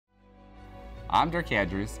I'm Dirk,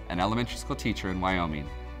 an elementary school teacher in Wyoming.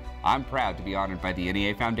 I'm proud to be honored by the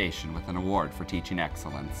NEA Foundation with an award for teaching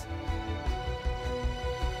excellence.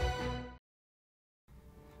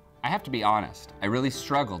 I have to be honest, I really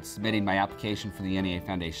struggled submitting my application for the NEA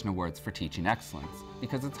Foundation Awards for Teaching Excellence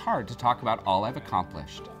because it's hard to talk about all I've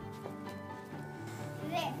accomplished.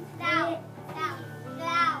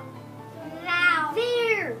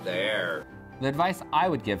 There. The advice I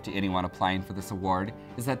would give to anyone applying for this award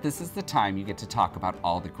is that this is the time you get to talk about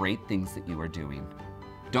all the great things that you are doing.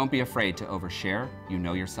 Don't be afraid to overshare, you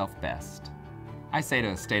know yourself best. I say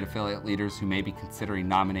to state affiliate leaders who may be considering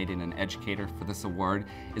nominating an educator for this award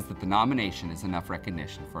is that the nomination is enough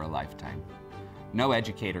recognition for a lifetime. No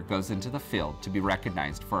educator goes into the field to be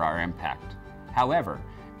recognized for our impact. However,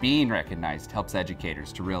 being recognized helps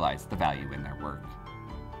educators to realize the value in their work.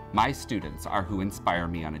 My students are who inspire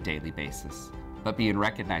me on a daily basis, but being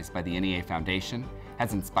recognized by the NEA Foundation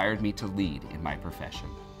has inspired me to lead in my profession.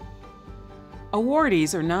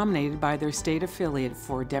 Awardees are nominated by their state affiliate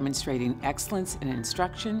for demonstrating excellence in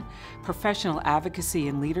instruction, professional advocacy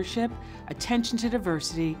and leadership, attention to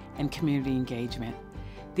diversity, and community engagement.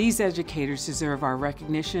 These educators deserve our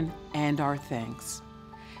recognition and our thanks.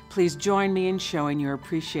 Please join me in showing your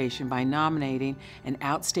appreciation by nominating an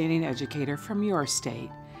outstanding educator from your state.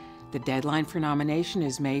 The deadline for nomination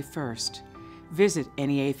is May 1st. Visit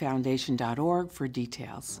neafoundation.org for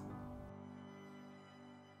details.